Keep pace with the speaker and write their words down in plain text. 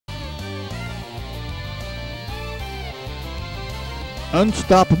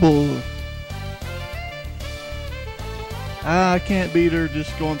Unstoppable. I can't beat her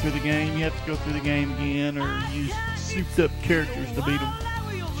just going through the game. You have to go through the game again or use souped up characters to beat them.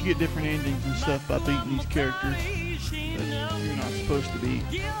 You get different endings and stuff by beating these characters that you're not supposed to beat.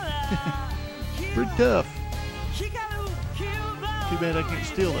 Pretty tough. Too bad I can't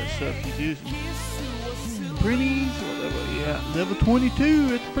steal that stuff she's using. Pretties, yeah, level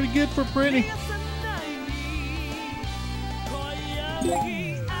 22. It's pretty good for pretty.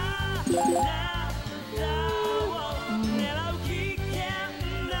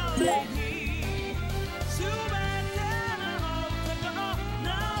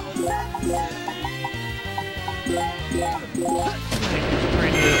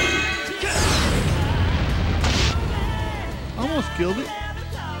 Almost killed it.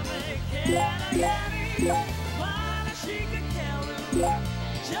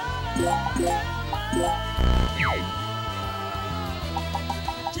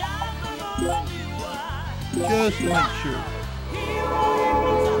 Just to make sure.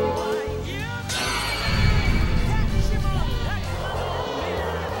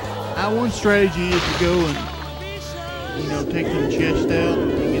 One strategy is to go and, take the chest out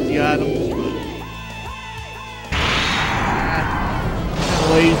and get the items, but kind of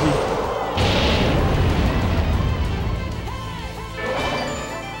lazy.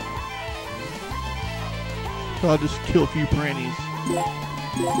 So I'll just kill a few prannies.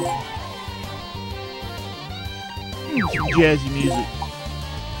 Some jazzy music.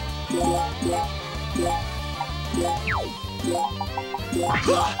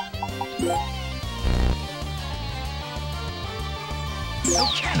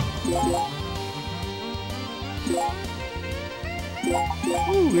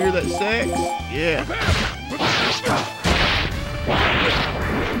 Ooh, hear that sax? Yeah.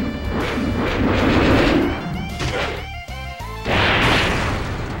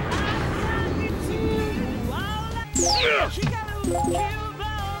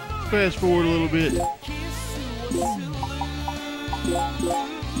 Fast forward a little bit.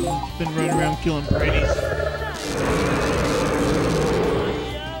 Been running around killing prannies.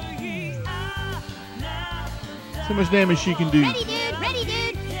 So much damage she can do. Ready, dude! Ready,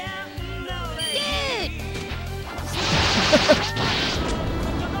 dude! Dude!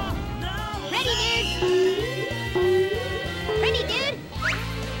 Ready, dude! Ready, dude!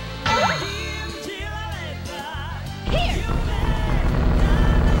 Here!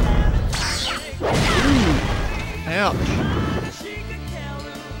 Ooh. Ouch.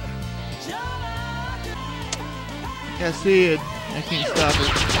 Like I said, I can't stop it.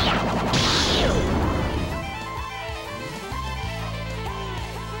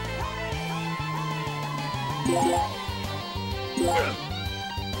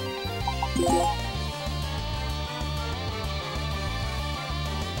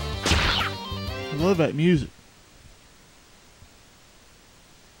 I love that music.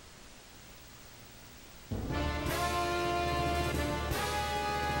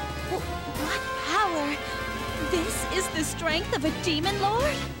 What power? This is the strength of a demon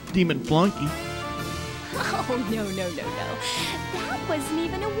lord? Demon flunky. Oh, no. That wasn't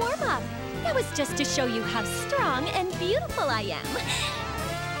even a warm-up. That was just to show you how strong and beautiful I am.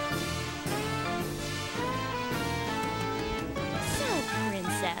 So,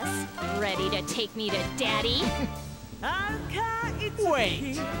 princess, ready to take me to daddy?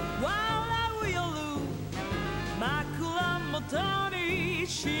 Wait.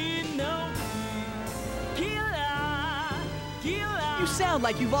 You sound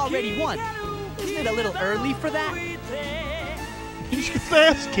like you've already won. Isn't it a little early for that? He's your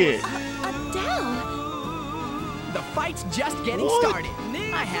fast kid. Adele? The fight's just getting started.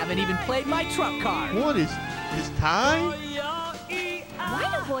 I haven't even played my trump card. What is time?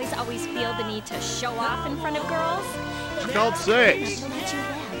 Why do boys always feel the need to show off in front of girls? It's called sex. Let you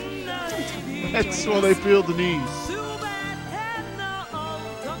live. Don't tell me. That's why they feel the need.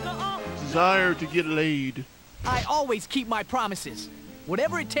 Desire to get laid. I always keep my promises.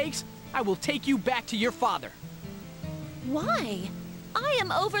 Whatever it takes, I will take you back to your father. Why? I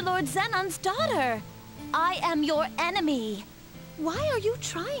am Overlord Zenon's daughter. I am your enemy. Why are you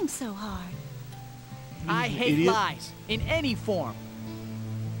trying so hard? I hate Idiot. lies, in any form.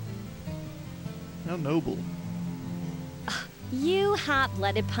 How noble. You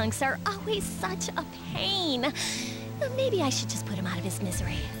hot-blooded punks are always such a pain. Maybe I should just put him out of his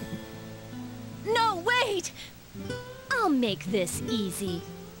misery. No, wait! I'll make this easy.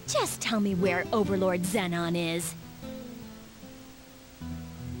 Just tell me where Overlord Zenon is.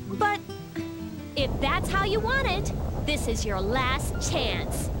 But if that's how you want it, this is your last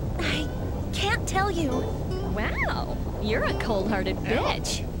chance. I can't tell you. Wow, you're a cold-hearted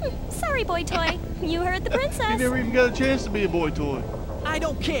bitch. Sorry, boy toy. You heard the You princess. never even got a chance to be a boy toy. I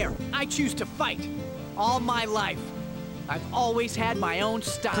don't care. I choose to fight. All my life. I've always had my own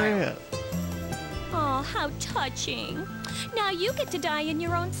style. Crap. Oh, how touching. Now you get to die in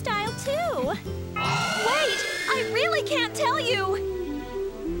your own style, too. Wait, I really can't tell you.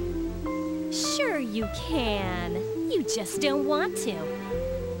 Sure you can. You just don't want to.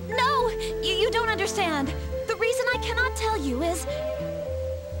 No, you don't understand. The reason I cannot tell you is...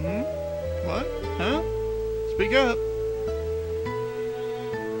 What? Huh? Speak up.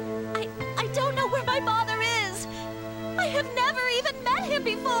 I don't know where my father is. I have never even met him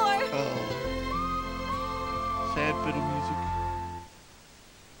before. Oh. Sad fiddle music.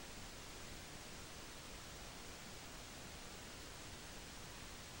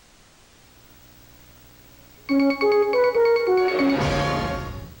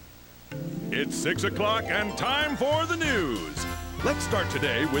 It's 6 o'clock and time for the news. Let's start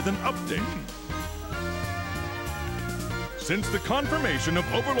today with an update. Since the confirmation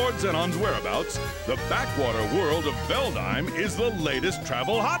of Overlord Zenon's whereabouts, the backwater world of Veldheim is the latest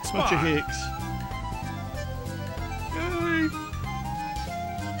travel hotspot. Bunch of hicks. Yay!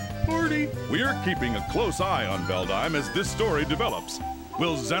 Party! We're keeping a close eye on Veldheim as this story develops.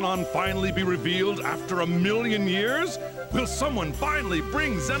 Will Zenon finally be revealed after 1,000,000 years? Will someone finally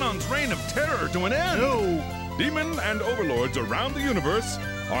bring Zenon's reign of terror to an end? No! Demon and overlords around the universe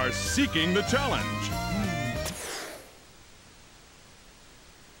are seeking the challenge.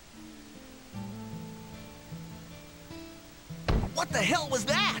 What the hell was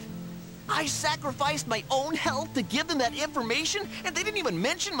that? I sacrificed my own health to give them that information, and they didn't even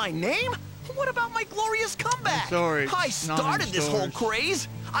mention my name? What about my glorious comeback? I'm sorry, I it's not started in this whole stars. craze.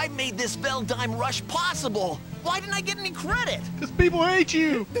 I made this Veldheim rush possible. Why didn't I get any credit? Because people hate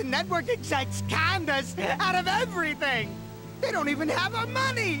you! The network execs conned us out of everything. They don't even have our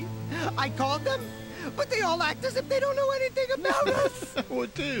money. I called them, but they all act as if they don't know anything about us. I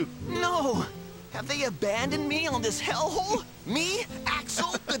would too. No. Have they abandoned me on this hellhole? Me,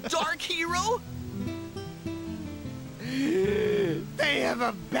 Axel, the dark hero? They have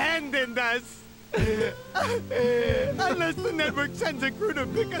abandoned us. Unless the network sends a crew to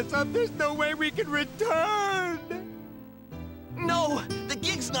pick us up, there's no way we can return. No, the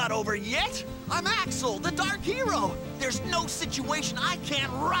gig's not over yet. I'm Axel, the dark hero. There's no situation I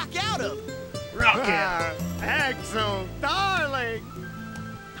can't rock out of. Ah, Axel, darling.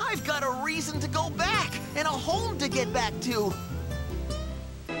 I've got a reason to go back and a home to get back to.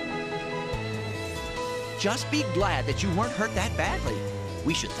 Just be glad that you weren't hurt that badly.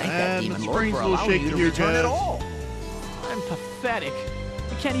 We should thank that the demon lord springs for will allowing shake you to your return at guts. all. I'm pathetic.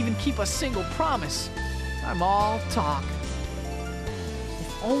 I can't even keep a single promise. I'm all talk.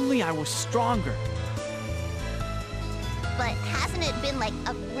 If only I was stronger. But hasn't it been like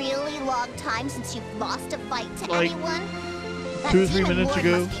a really long time since you've lost a fight to Like, anyone? That 2 or 3 demon minutes lord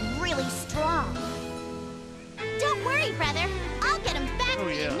ago. must be really strong. Don't worry, brother. I'll get him back Oh,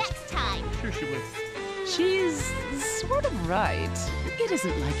 for yeah. you next time. Sure she would. She's sort of right. It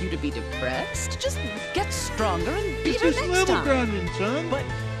isn't like you to be depressed. Just get stronger and beat It's her just next level time. grinding, son. But,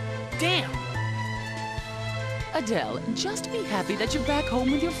 damn. Adele, just be happy that you're back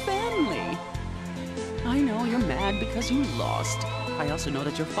home with your family. I know you're mad because you lost. I also know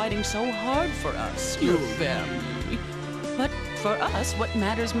that you're fighting so hard for us, your family. But for us, what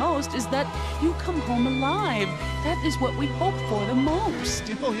matters most is that you come home alive. That is what we hope for the most.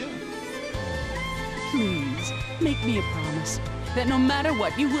 Oh, yeah. Please, make me a promise that no matter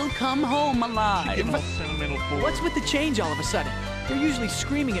what, you will come home alive. Getting all sentimental for her. What's with the change all of a sudden? They're usually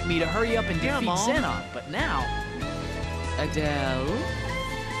screaming at me to hurry up and Yeah, defeat Mom. Zenon, but now... Adele?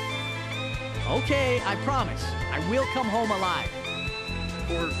 Okay, I promise. I will come home alive.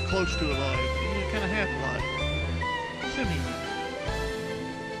 Or close to alive. Kind of half alive. Semi.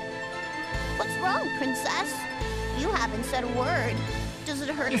 What's wrong, princess? You haven't said a word. Does it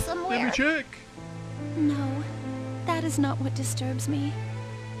hurt somewhere? Let me check. No, that is not what disturbs me.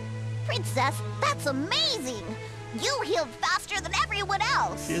 Princess, that's amazing! You healed faster than everyone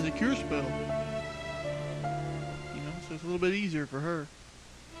else! She has a cure spell. You know, so it's a little bit easier for her.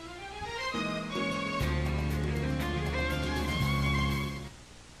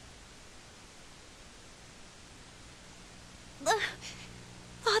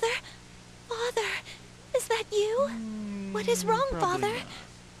 Father? Father? Is that you? What is wrong, Probably Father?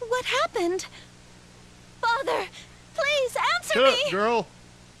 not. What happened? Father, please answer Shut me! up, girl.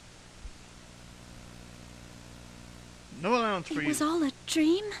 No allowance for It you. was all a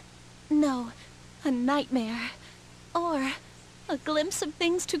dream? No, a nightmare. Or a glimpse of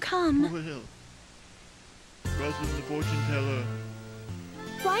things to come. Oh, hell. wasn't the fortune teller.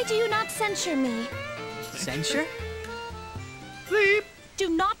 Why do you not censure me? Censure? Sleep. Do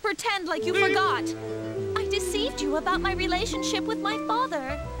not pretend like you forgot. I deceived you about my relationship with my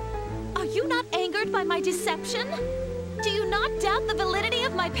father. Are you not angered by my deception? Do you not doubt the validity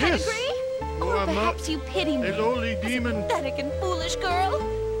of my pedigree? Or I'm not perhaps you pity me? a lowly demon. Pathetic and foolish girl.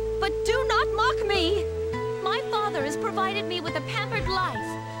 But do not mock me. My father has provided me with a pampered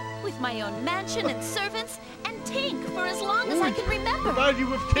life, with my own mansion and servants, and Tink for as long as I can remember. Provide you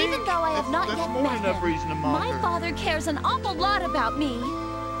with Tink. Even though I have not That's yet more met than enough him, reason to mock my her. father cares an awful lot about me.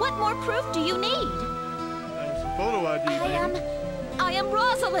 What more proof do you need? Some photo ID. I am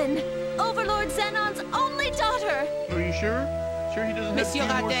Rosalind, Overlord Xenon's only daughter. Are you sure? Sure he doesn't Monsieur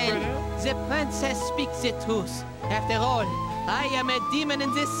have to spread Adele, out? the princess speaks the truth. After all, I am a demon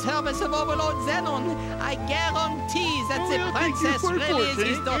in the service of Overlord Xenon. I guarantee that the yeah, take princess your word for really it, is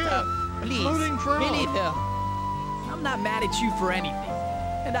his Tink, daughter. yeah. Please, Floating frog. believe her. I'm not mad at you for anything.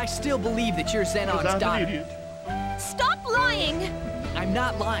 And I still believe that you're Because Xenon's I'm an daughter. idiot. Stop lying! I'm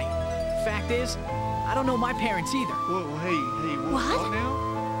not lying. Fact is, I don't know my parents either. Whoa, hey, what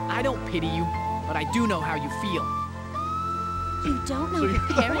now? I don't pity you, but I do know how you feel. You don't know So your you're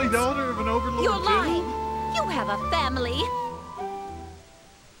the only parents? daughter of an overlord You're too? lying. You have a family.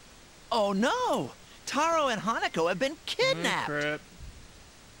 Oh no! Taro and Hanako have been kidnapped! Crap.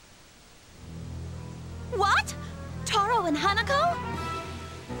 What? Taro and Hanako?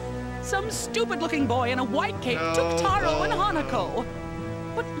 Some stupid-looking boy in a white cape took Taro and Hanako.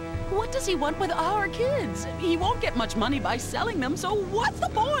 But what does he want with our kids? He won't get much money by selling them, so what's the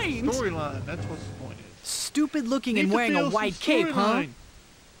point? Storyline, that's what the point is. Stupid looking and Need to wearing a feel some white cape, huh? storyline.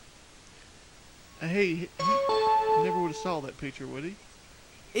 Hey, he never would have saw that picture, would he?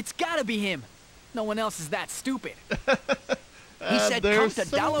 It's gotta be him. No one else is that stupid. He said, come there's to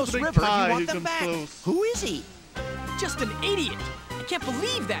someone Dalos with a big River if tie you who want the comes facts. close. Who is he? Just an idiot. I can't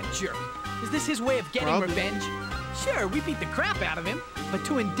believe that jerk. Is this his way of getting Probably. revenge? Sure, we beat the crap out of him, but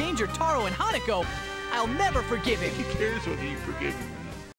to endanger Taro and Hanako, I'll never forgive him. Who cares whether you forgive him?